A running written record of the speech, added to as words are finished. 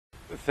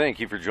Thank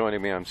you for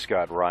joining me. I'm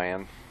Scott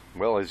Ryan.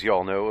 Well, as you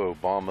all know,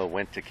 Obama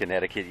went to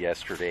Connecticut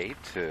yesterday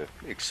to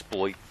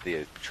exploit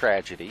the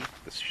tragedy,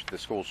 the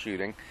school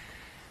shooting,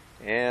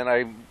 and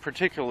I'm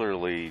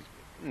particularly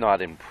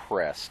not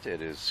impressed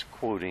at his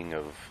quoting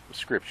of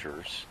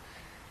scriptures.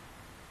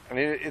 I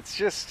mean, it's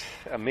just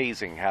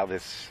amazing how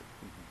this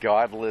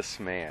godless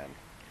man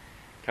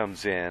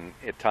comes in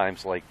at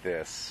times like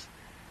this,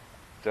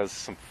 does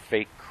some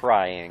fake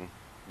crying,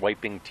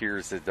 wiping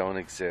tears that don't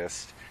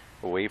exist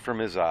away from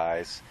his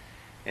eyes,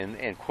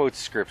 and quotes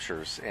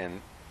scriptures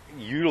and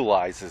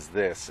utilizes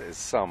this as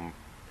some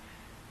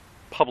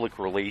public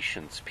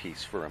relations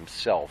piece for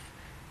himself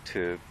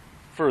to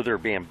further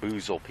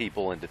bamboozle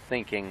people into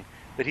thinking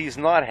that he's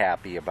not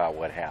happy about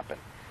what happened.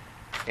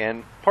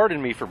 And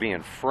pardon me for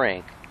being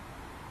frank,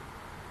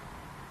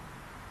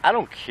 I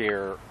don't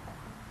care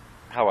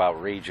how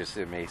outrageous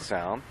it may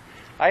sound.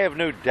 I have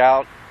no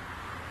doubt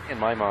in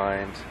my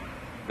mind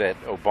that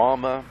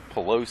Obama,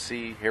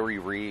 Pelosi, Harry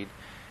Reid,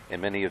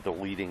 and many of the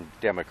leading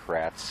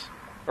Democrats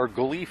are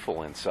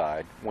gleeful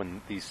inside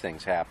when these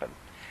things happen.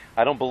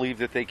 I don't believe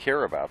that they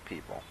care about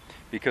people,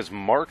 because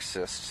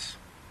Marxists,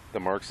 the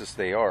Marxists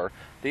they are,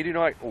 they do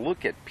not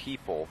look at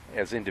people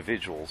as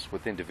individuals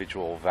with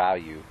individual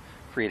value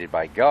created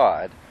by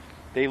God.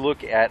 They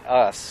look at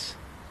us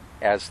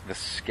as the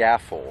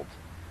scaffold,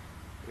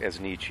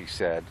 as Nietzsche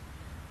said.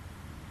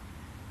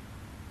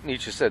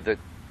 Nietzsche said that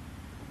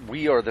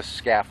we are the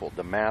scaffold,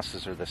 the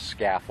masses are the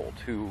scaffold,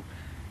 who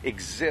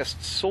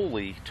exist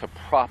solely to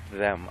prop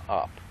them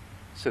up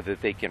so that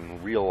they can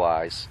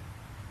realize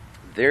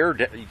their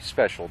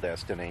special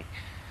destiny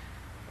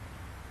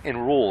and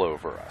rule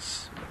over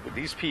us.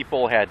 These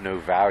people had no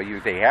value.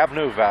 They have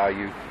no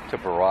value to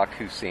Barack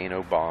Hussein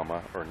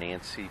Obama or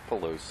Nancy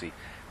Pelosi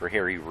or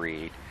Harry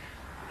Reid.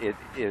 It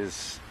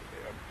is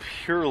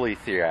purely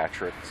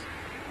theatrical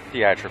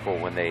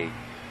when they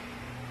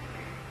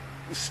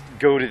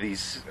go to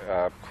these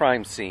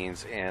crime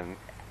scenes and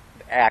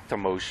act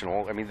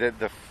emotional. I mean,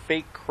 the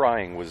fake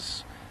crying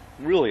was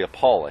really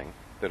appalling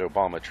that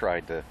Obama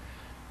tried to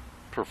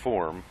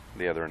perform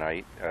the other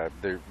night.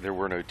 There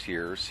were no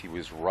tears. He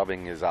was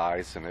rubbing his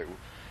eyes and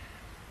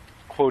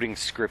quoting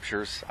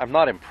scriptures. I'm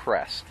not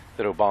impressed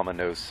that Obama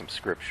knows some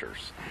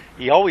scriptures.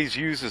 He always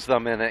uses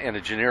them in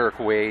a generic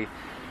way,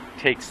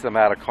 takes them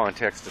out of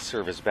context to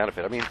serve his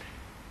benefit. I mean,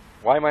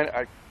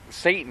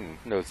 Satan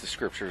knows the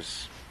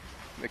scriptures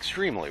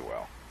extremely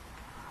well.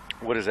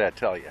 What does that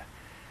tell you?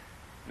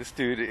 This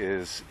dude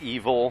is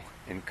evil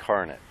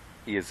incarnate.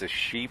 He is a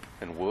sheep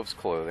in wolf's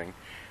clothing.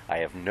 I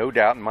have no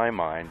doubt in my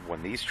mind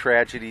when these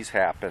tragedies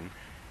happen,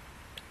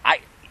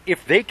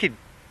 if they could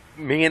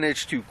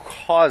manage to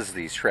cause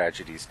these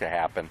tragedies to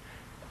happen,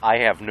 I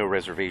have no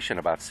reservation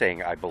about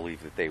saying I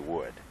believe that they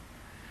would.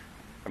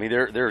 I mean,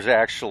 there's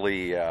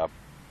actually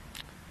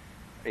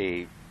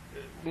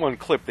one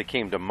clip that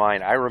came to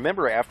mind. I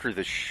remember after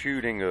the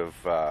shooting of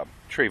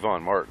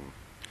Trayvon Martin,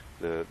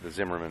 the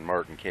Zimmerman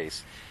Martin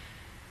case,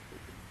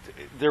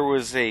 there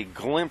was a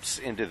glimpse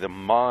into the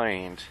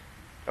mind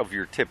of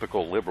your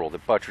typical liberal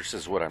that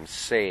buttresses what I'm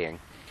saying.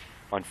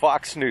 On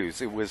Fox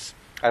News,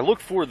 I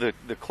looked for the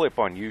clip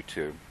on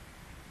YouTube,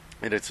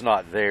 and it's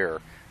not there.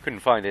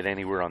 Couldn't find it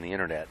anywhere on the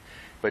internet.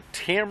 But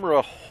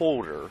Tamara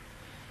Holder,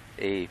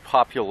 a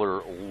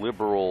popular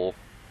liberal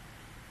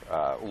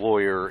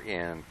lawyer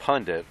and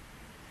pundit,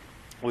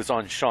 was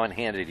on Sean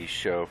Hannity's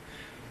show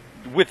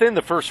within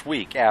the first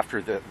week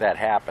after that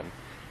happened.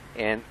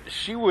 And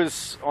she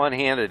was on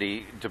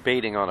Hannity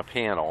debating on a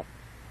panel,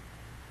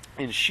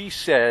 and she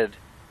said,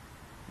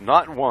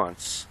 not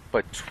once,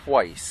 but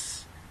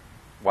twice,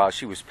 while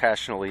she was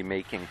passionately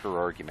making her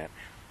argument,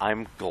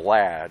 I'm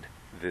glad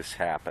this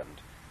happened.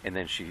 And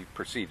then she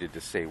proceeded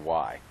to say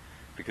why,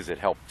 because it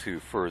helped to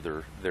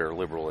further their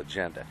liberal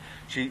agenda.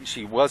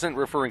 She wasn't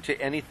referring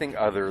to anything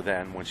other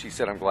than, when she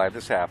said, I'm glad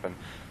this happened,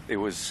 it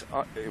was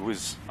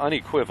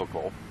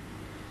unequivocal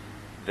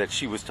that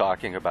she was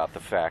talking about the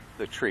fact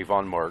that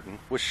Trayvon Martin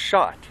was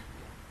shot.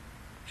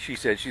 She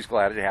said she's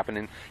glad it happened,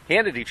 and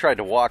Hannity tried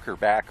to walk her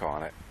back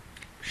on it.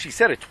 She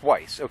said it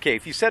twice. Okay,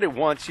 if you said it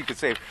once, you could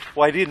say,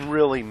 well, I didn't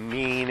really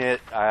mean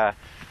it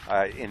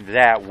in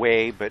that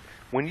way, but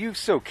when you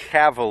so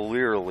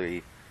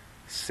cavalierly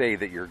say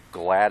that you're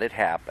glad it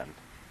happened,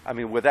 I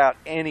mean, without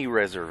any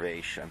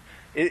reservation,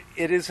 it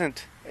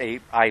isn't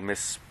a I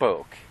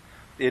misspoke.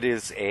 It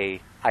is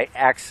a I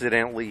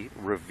accidentally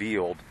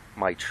revealed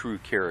my true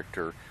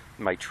character,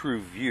 my true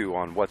view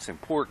on what's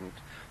important,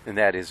 and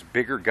that is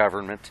bigger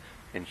government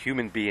and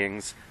human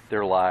beings,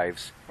 their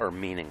lives are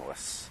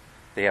meaningless.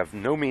 They have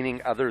no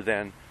meaning other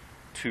than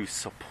to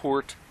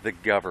support the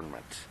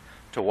government,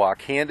 to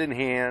walk hand in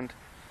hand,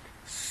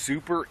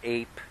 super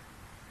ape,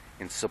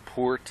 and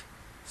support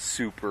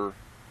super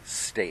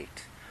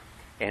state.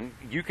 And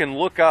you can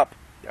look up,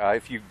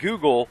 if you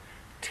Google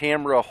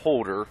Tamara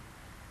Holder,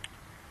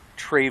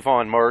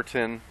 Trayvon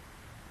Martin,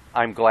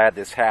 I'm glad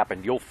this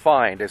happened, you'll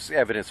find, as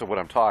evidence of what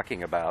I'm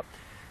talking about,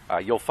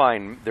 you'll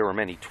find there were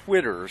many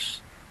Twitters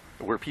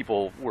where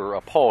people were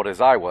appalled, as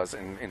I was,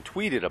 and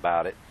tweeted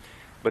about it.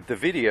 But the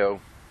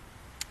video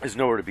is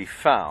nowhere to be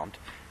found.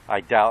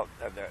 I doubt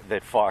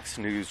that Fox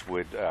News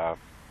would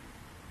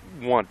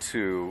want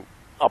to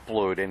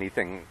upload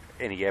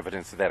any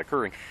evidence of that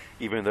occurring,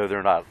 even though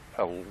they're not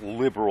a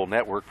liberal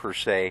network per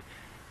se.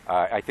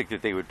 I think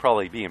that they would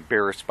probably be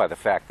embarrassed by the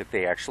fact that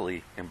they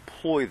actually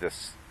employ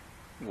this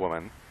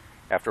woman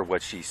after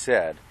what she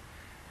said.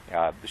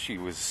 She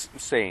was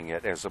saying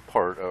it as a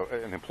part of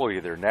an employee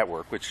of their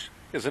network, which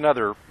is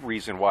another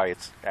reason why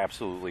it's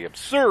absolutely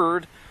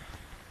absurd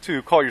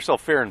to call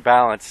yourself fair and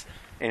balanced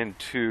and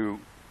to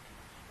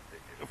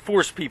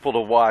force people to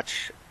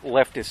watch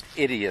leftist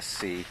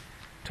idiocy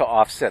to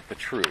offset the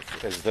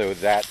truth, as though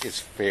that is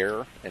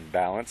fair and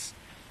balanced.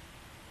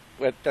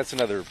 But that's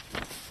another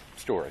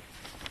story.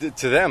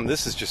 To them,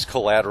 this is just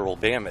collateral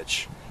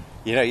damage.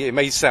 You know, it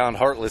may sound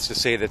heartless to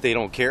say that they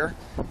don't care,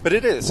 but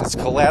it is. It's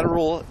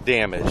collateral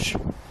damage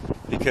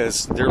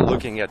because they're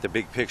looking at the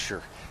big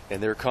picture.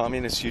 And their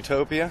communist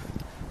utopia,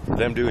 for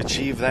them to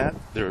achieve that,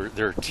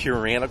 their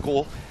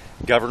tyrannical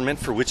government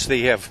for which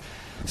they have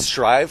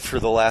strived for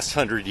the last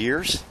 100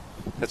 years,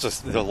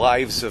 the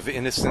lives of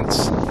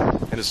innocents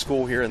in a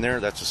school here and there,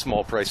 that's a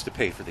small price to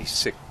pay for these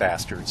sick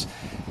bastards.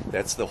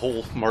 That's the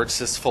whole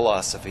Marxist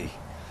philosophy.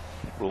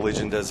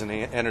 Religion doesn't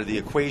enter the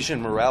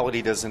equation.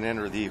 Morality doesn't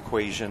enter the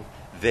equation.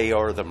 They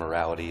are the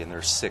morality in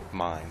their sick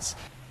minds.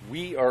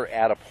 We are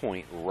at a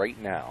point right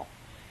now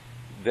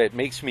that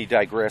makes me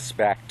digress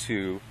back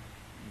to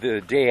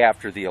the day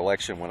after the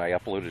election when I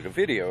uploaded a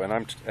video.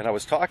 And I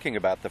was talking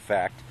about the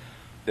fact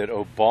that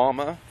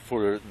Obama,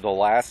 for the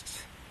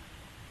last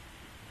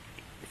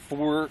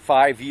 4 or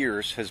 5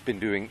 years, has been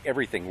doing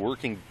everything,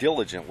 working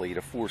diligently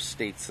to force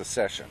state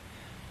secession.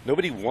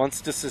 Nobody wants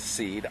to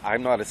secede.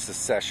 I'm not a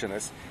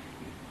secessionist.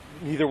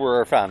 Neither were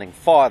our founding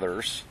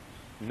fathers.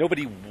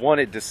 Nobody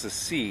wanted to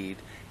secede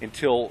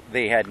until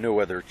they had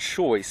no other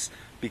choice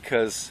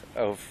because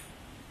of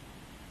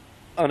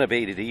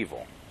unabated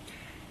evil.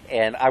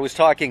 And I was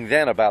talking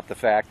then about the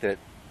fact that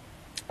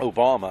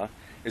Obama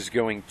is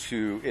going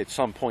to, at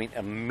some point, do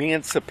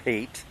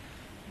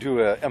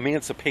an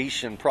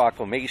emancipation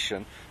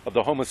proclamation of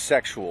the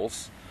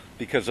homosexuals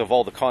because of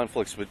all the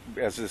conflicts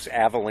as this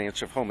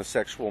avalanche of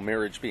homosexual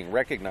marriage being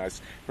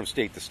recognized from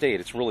state to state.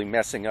 It's really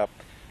messing up.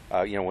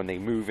 When they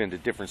move into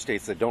different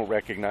states that don't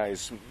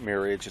recognize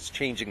marriage, it's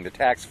changing the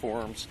tax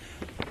forms.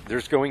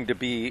 There's going to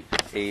be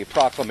a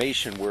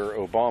proclamation where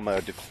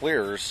Obama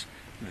declares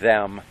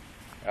them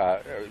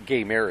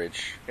gay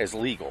marriage as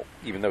legal,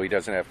 even though he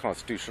doesn't have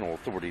constitutional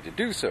authority to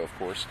do so, of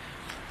course.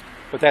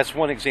 But that's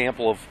one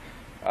example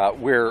of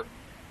where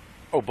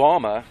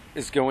Obama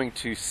is going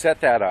to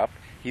set that up.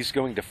 He's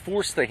going to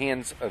force the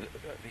hands of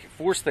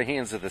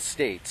the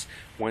states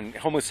when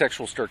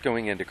homosexuals start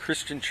going into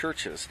Christian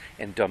churches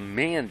and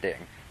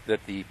demanding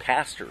that the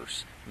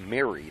pastors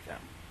marry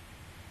them.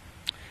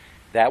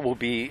 That will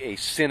be a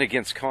sin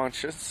against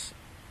conscience,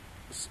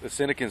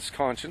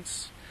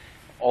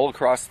 all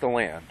across the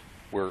land,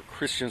 where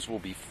Christians will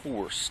be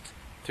forced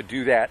to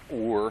do that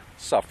or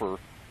suffer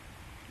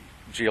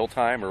jail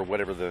time or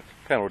whatever the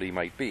penalty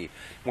might be.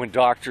 When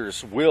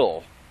doctors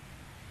will,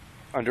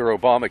 under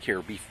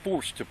Obamacare, be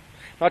forced to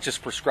not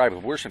just prescribe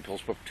abortion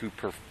pills, but to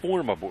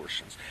perform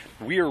abortions.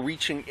 We are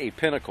reaching a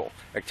pinnacle,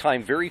 a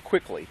time very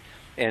quickly,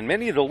 and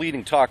many of the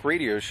leading talk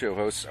radio show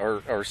hosts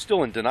are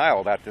still in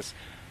denial about this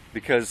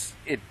because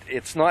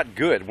it's not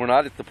good. We're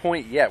not at the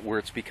point yet where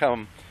it's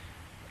become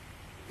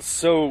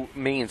so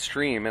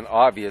mainstream and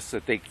obvious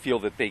that they feel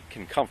that they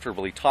can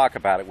comfortably talk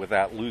about it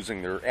without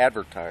losing their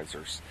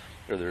advertisers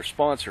or their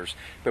sponsors.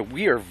 But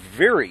we are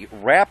very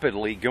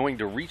rapidly going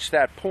to reach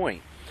that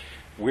point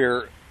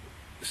where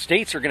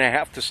states are going to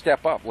have to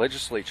step up.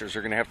 Legislatures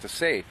are going to have to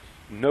say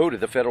no to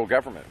the federal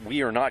government.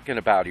 We are not going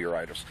to bow to your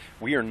idols.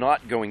 We are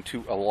not going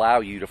to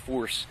allow you to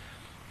force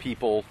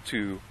people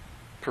to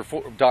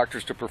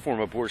doctors to perform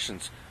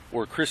abortions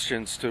or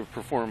Christians to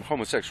perform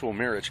homosexual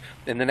marriage.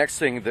 And the next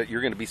thing that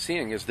you're going to be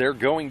seeing is they're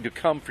going to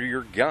come for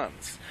your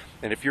guns.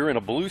 And if you're in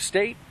a blue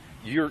state,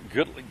 you're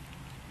going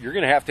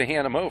to have to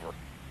hand them over,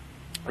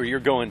 or you're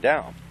going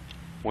down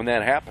when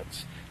that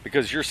happens,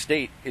 because your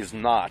state is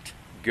not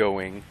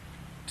going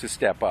to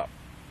step up.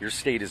 Your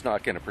state is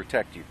not going to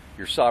protect you.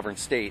 Your sovereign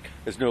state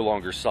is no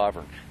longer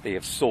sovereign. They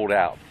have sold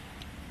out.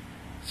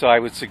 So I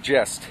would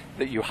suggest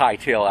that you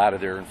hightail out of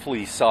there and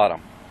flee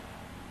Sodom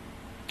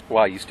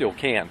while you still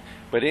can.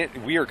 But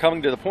we are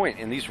coming to the point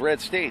in these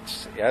red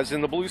states, as in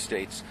the blue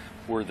states,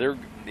 where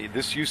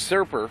this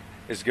usurper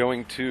is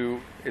going to,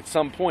 at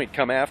some point,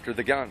 come after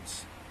the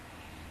guns.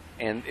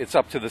 And it's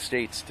up to the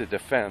states to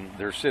defend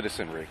their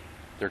citizenry,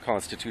 their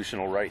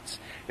constitutional rights.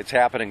 It's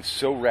happening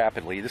so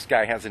rapidly. This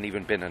guy hasn't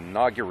even been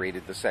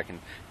inaugurated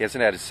he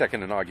hasn't had his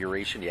second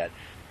inauguration yet.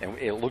 And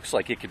it looks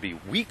like it could be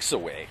weeks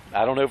away.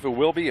 I don't know if it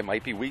will be. It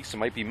might be weeks. It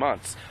might be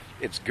months.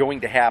 It's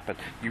going to happen.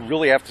 You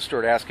really have to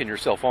start asking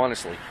yourself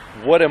honestly,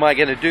 what am I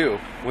going to do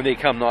when they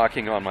come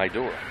knocking on my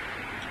door?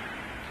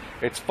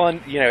 It's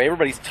fun.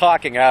 Everybody's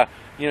talking,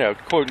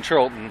 quoting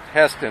Charlton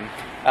Heston,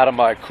 out of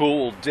my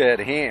cool dead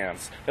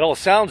hands. It all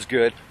sounds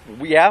good.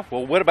 Yeah,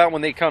 well, what about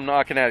when they come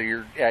knocking at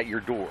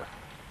your door?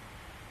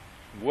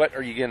 What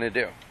are you going to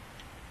do?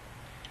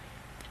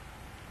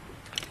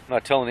 I'm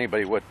not telling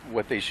anybody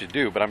what they should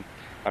do, but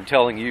I'm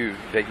telling you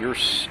that your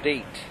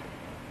state,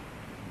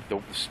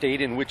 the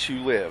state in which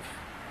you live,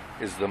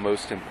 is the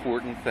most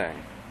important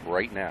thing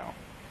right now,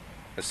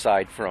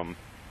 aside from,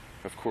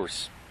 of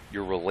course,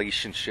 your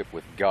relationship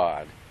with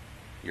God,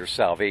 your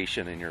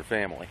salvation, and your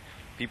family.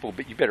 People,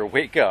 but you better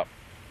wake up.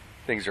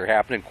 Things are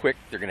happening quick.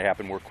 They're going to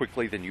happen more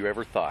quickly than you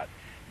ever thought.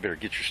 You better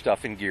get your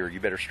stuff in gear. You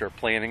better start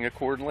planning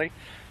accordingly.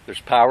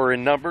 There's power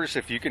in numbers.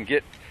 If you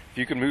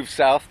can move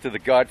south to the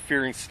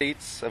God-fearing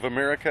states of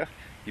America,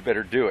 you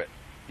better do it.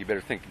 You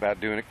better think about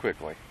doing it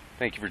quickly.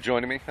 Thank you for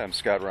joining me. I'm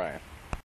Scott Ryan.